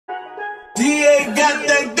DA got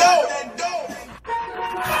that go.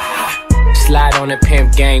 Slide on the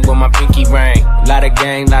pimp gang with my pinky ring. Lot of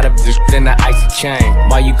gang, lot of bitch in the icy chain.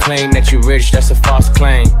 While you claim that you rich, that's a false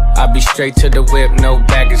claim. I be straight to the whip, no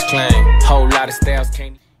baggage claim. Whole lot of styles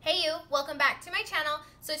can't. Hey you, welcome back to my channel.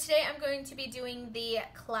 So today I'm going to be doing the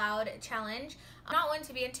cloud challenge. I'm not one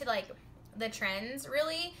to be into like the trends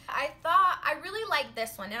really. I thought I really liked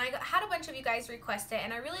this one, and I had a bunch of you guys request it,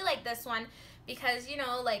 and I really like this one because, you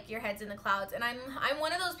know, like your head's in the clouds, and I'm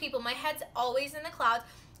one of those people. My head's always in the clouds.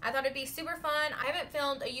 I thought it'd be super fun. I haven't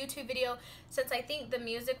filmed a YouTube video since I think the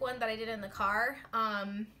music one that I did in the car. So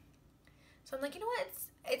I'm like, you know what,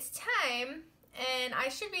 it's time, and I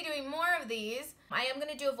should be doing more of these. I am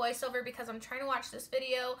gonna do a voiceover because I'm trying to watch this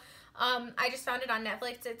video. I just found it on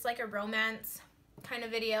Netflix. It's like a romance kind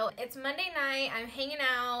of video. It's Monday night. I'm hanging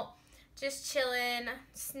out, just chilling,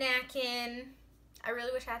 snacking. I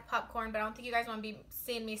really wish I had popcorn, but I don't think you guys want to be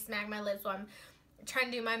seeing me smack my lips while I'm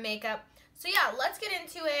trying to do my makeup. So yeah, let's get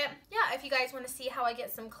into it. Yeah, if you guys want to see how I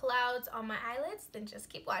get some clouds on my eyelids, then just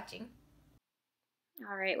keep watching.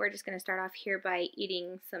 All right, we're just going to start off here by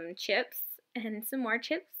eating some chips and some more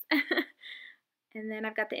chips. And then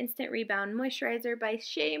I've got the Instant Rebound Moisturizer by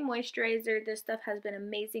Shea Moisturizer. This stuff has been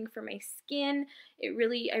amazing for my skin. I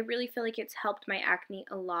really feel like it's helped my acne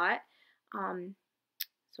a lot.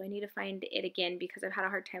 So I need to find it again because I've had a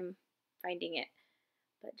hard time finding it.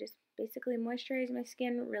 But just basically moisturize my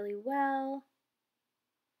skin really well.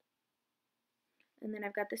 And then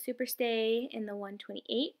I've got the Super Stay in the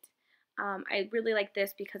 128. I really like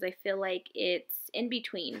this because I feel like it's in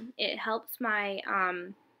between. It helps my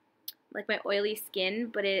like my oily skin,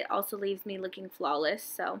 but it also leaves me looking flawless.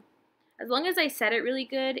 So as long as I set it really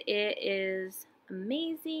good, it is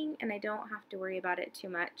amazing, and I don't have to worry about it too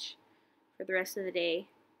much for the rest of the day.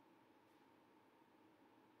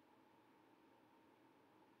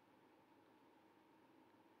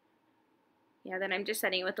 Yeah, then I'm just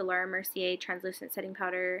setting it with the Laura Mercier translucent setting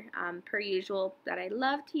powder, per usual, that I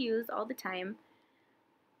love to use all the time.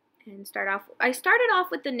 And I started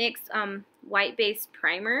off with the NYX white base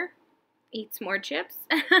primer. Eat some more chips.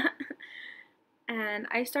 And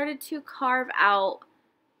I started to carve out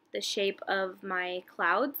the shape of my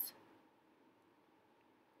clouds.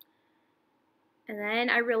 And then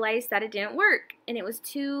I realized that it didn't work, and it was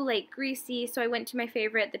too like greasy, so I went to my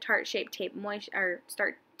favorite, the Tarte Shape Tape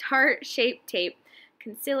Tarte Shape Tape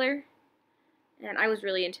concealer. And I was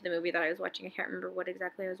really into the movie that I was watching. I can't remember what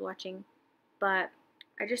exactly I was watching, but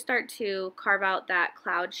I just start to carve out that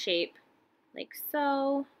cloud shape like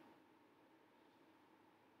so.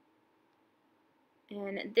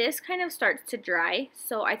 And this kind of starts to dry,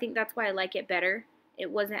 so I think that's why I like it better. It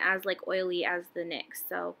wasn't as like oily as the NYX,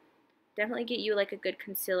 so definitely get you like a good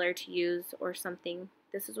concealer to use or something.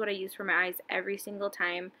 This is what I use for my eyes every single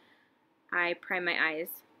time I prime my eyes.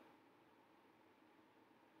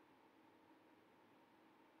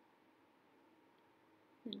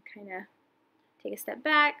 And kind of take a step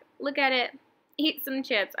back, look at it, eat some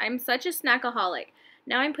chips. I'm such a snackaholic.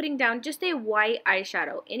 Now I'm putting down just a white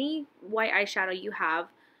eyeshadow. Any white eyeshadow you have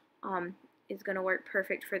is going to work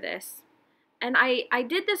perfect for this. And I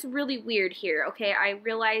did this really weird here, okay? I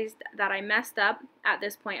realized that I messed up at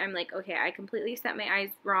this point. I'm like, okay, I completely set my eyes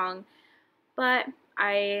wrong. But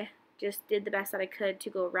I just did the best that I could to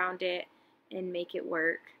go around it and make it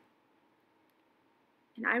work.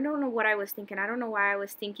 And I don't know what I was thinking. I don't know why I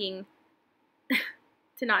was thinking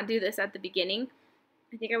to not do this at the beginning.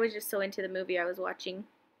 I think I was just so into the movie I was watching.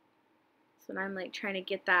 So now I'm like trying to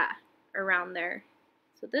get that around there.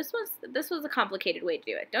 So this was a complicated way to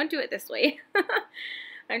do it. Don't do it this way.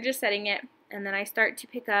 I'm just setting it, and then I start to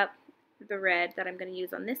pick up the red that I'm going to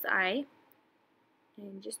use on this eye,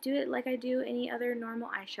 and just do it like I do any other normal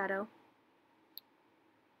eyeshadow.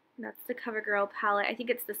 And that's the CoverGirl palette. I think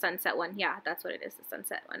it's the Sunset one. Yeah, that's what it is, the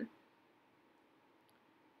Sunset one.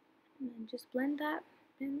 And then just blend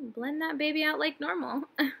that baby out like normal.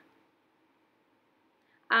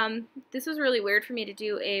 This was really weird for me to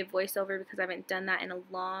do a voiceover because I haven't done that in a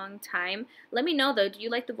long time. Let me know though, do you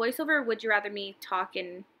like the voiceover, or would you rather me talk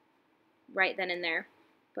and right then and there?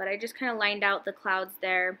 But I just kind of lined out the clouds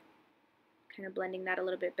there, kind of blending that a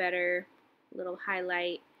little bit better, a little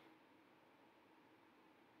highlight.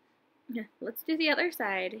 Let's do the other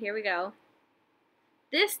side. Here we go.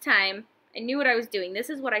 This time, I knew what I was doing. This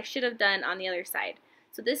is what I should have done on the other side.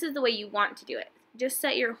 So this is the way you want to do it. Just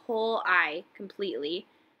set your whole eye completely.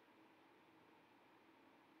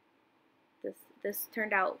 This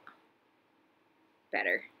turned out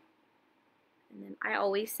better. And then I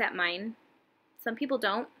always set mine. Some people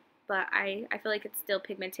don't, but I feel like it's still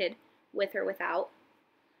pigmented with or without.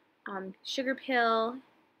 Sugar Pill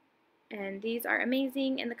And these are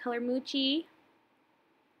amazing in the color Moochie.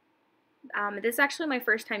 This is actually my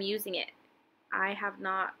first time using it. I have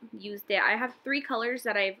not used it. I have 3 colors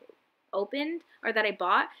that I've opened, or that I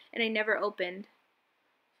bought, and I never opened. I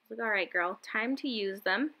was like, alright girl, time to use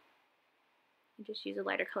them. I just use a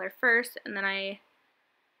lighter color first, and then I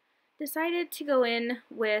decided to go in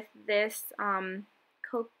with this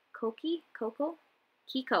Kiko.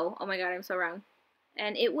 Oh my god, I'm so wrong.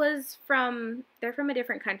 And it was they're from a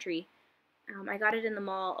different country. I got it in the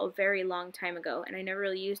mall a very long time ago, and I never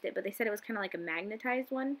really used it, but they said it was kind of like a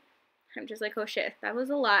magnetized one. I'm just like, oh shit, that was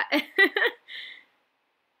a lot.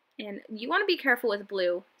 And you want to be careful with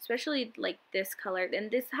blue, especially like this color.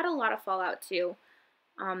 And this had a lot of fallout too,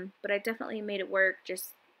 but I definitely made it work. Just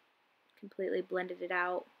completely blended it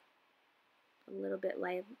out a little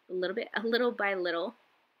by little.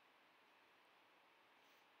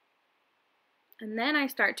 And then I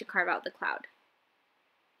start to carve out the cloud.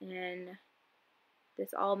 And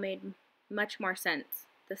this all made much more sense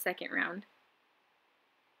the second round.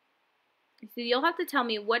 So you'll have to tell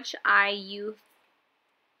me which eye you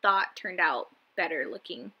thought turned out better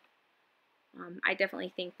looking. I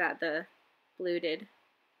definitely think that the blue did.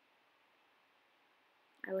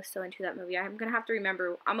 I was so into that movie. I'm gonna have to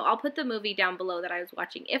remember. I'll put the movie down below that I was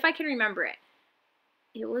watching if I can remember it.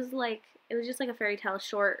 It was just like a fairy tale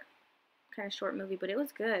kind of short movie, but it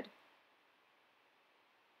was good.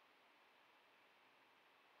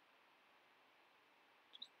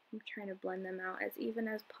 I'm trying to blend them out as even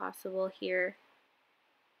as possible here.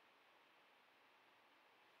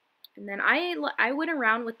 And then I went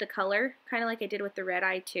around with the color, kind of like I did with the red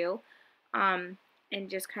eye too, and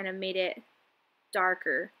just kind of made it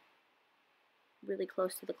darker, really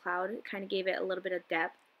close to the cloud. It kind of gave it a little bit of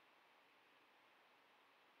depth.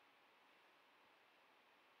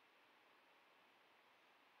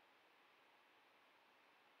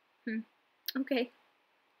 Okay.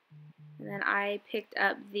 And then I picked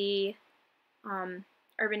up the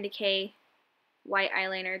Urban Decay white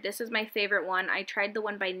eyeliner. This is my favorite one. I tried the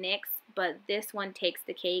one by NYX, but this one takes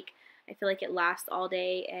the cake. I feel like it lasts all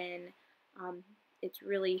day, and it's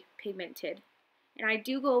really pigmented. And I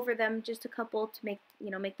do go over them just a couple to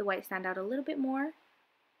make the white stand out a little bit more.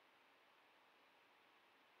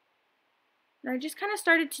 And I just kind of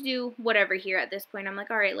started to do whatever here at this point. I'm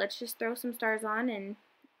like, all right, let's just throw some stars on and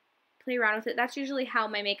play around with it. That's usually how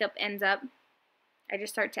my makeup ends up. I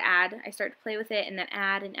just start to add. I start to play with it and then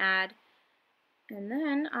add and add. And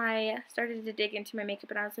then I started to dig into my makeup,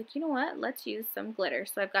 and I was like, you know what? Let's use some glitter.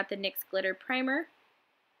 So I've got the NYX Glitter Primer,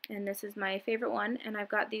 and this is my favorite one. And I've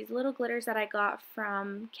got these little glitters that I got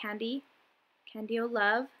from Candy O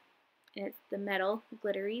Love, and it's the metal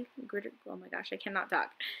glittery glitter. Oh my gosh, I cannot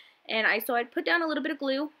talk. And so I'd put down a little bit of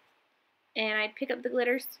glue, and I'd pick up the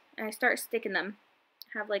glitters, and I start sticking them.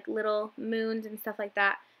 Have like little moons and stuff like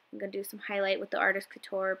that. I'm going to do some highlight with the Artist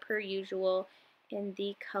Couture per usual in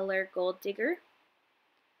the color Gold Digger.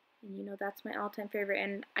 And you know, that's my all-time favorite.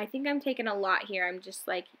 And I think I'm taking a lot here. I'm just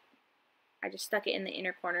like, I just stuck it in the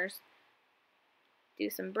inner corners. Do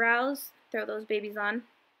some brows, throw those babies on.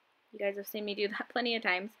 You guys have seen me do that plenty of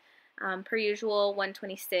times. Per usual,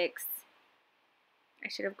 126. I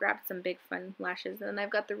should have grabbed some big fun lashes. And then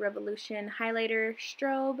I've got the Revolution highlighter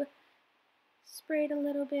strobe. Sprayed a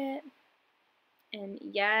little bit. And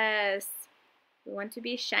yes, we want to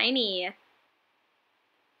be shiny.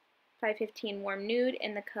 515 Warm Nude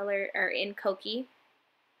in the color, or in Koki.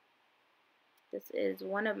 This is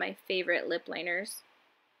one of my favorite lip liners.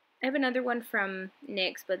 I have another one from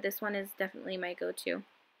NYX, but this one is definitely my go-to.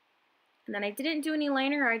 And then I didn't do any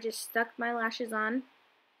liner. I just stuck my lashes on,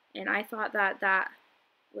 and I thought that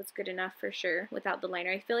was good enough for sure without the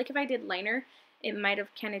liner. I feel like if I did liner, it might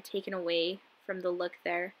have kind of taken away from the look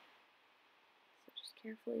there. So just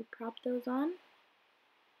carefully prop those on.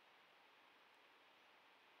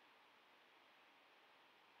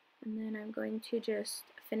 And then I'm going to just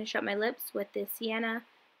finish up my lips with the Sienna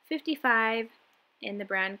 55 in the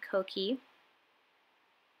brand Koki.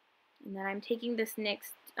 And then I'm taking this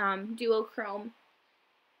NYX Duochrome,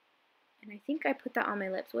 and I think I put that on my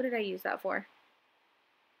lips. What did I use that for?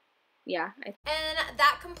 Yeah. And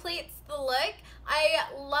that completes the look. I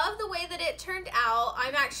love the way that it turned out.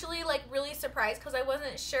 I'm actually like really surprised because I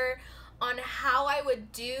wasn't sure on how I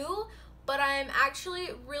would do, but I'm actually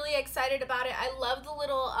really excited about it. I love the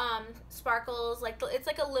little sparkles, like it's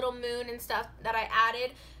like a little moon and stuff that I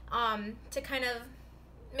added to kind of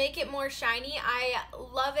make it more shiny. I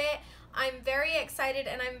love it. I'm very excited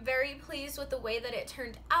and I'm very pleased with the way that it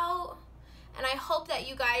turned out. And I hope that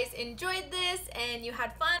you guys enjoyed this and you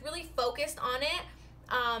had fun, really focused on it.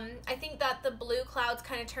 I think that the blue clouds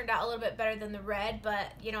kind of turned out a little bit better than the red, but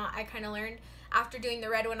you know, I kind of learned after doing the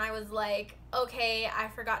red one, I was like, okay, I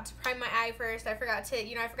forgot to prime my eye first. I forgot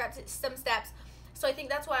to some steps. So I think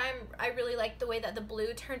that's why I really like the way that the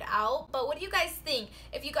blue turned out. But what do you guys think?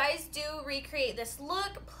 If you guys do recreate this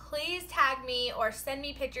look, please tag me or send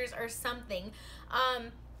me pictures or something.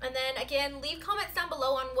 And then again, leave comments down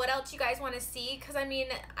below on what else you guys want to see, because I mean,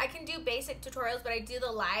 I can do basic tutorials, but I do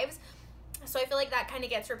the lives, so I feel like that kind of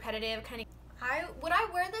gets repetitive. Would I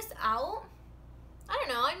wear this out? I don't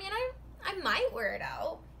know. I mean, I might wear it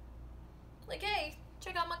out. Like, hey,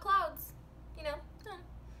 check out my clouds. You know,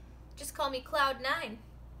 just call me Cloud9.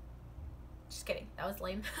 Just kidding. That was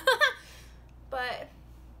lame. But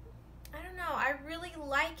I don't know. I really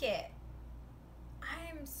like it. I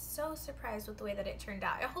am so surprised with the way that it turned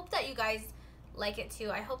out. I hope that you guys like it too.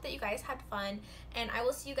 I hope that you guys had fun, and I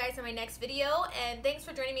will see you guys in my next video. And thanks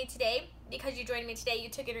for joining me today. Because you joined me today, you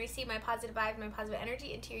took and received my positive vibes, my positive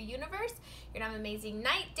energy into your universe. You're gonna have an amazing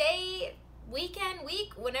night, day, weekend,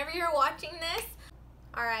 week, whenever you're watching this.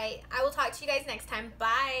 All right, I will talk to you guys next time.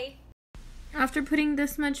 Bye. After putting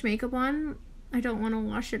this much makeup on, I don't want to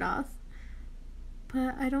wash it off,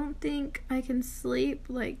 but I don't think I can sleep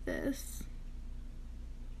like this.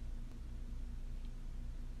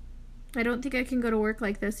 I don't think I can go to work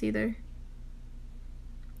like this either.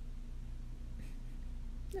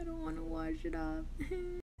 I don't want to wash it off.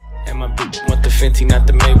 And my bitch want the Fenty, not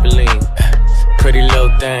the Maybelline. Pretty little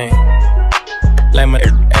thing, like my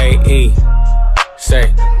AE.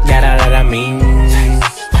 Say, that I mean.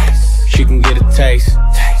 She can get a taste.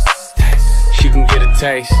 She can get a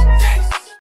taste.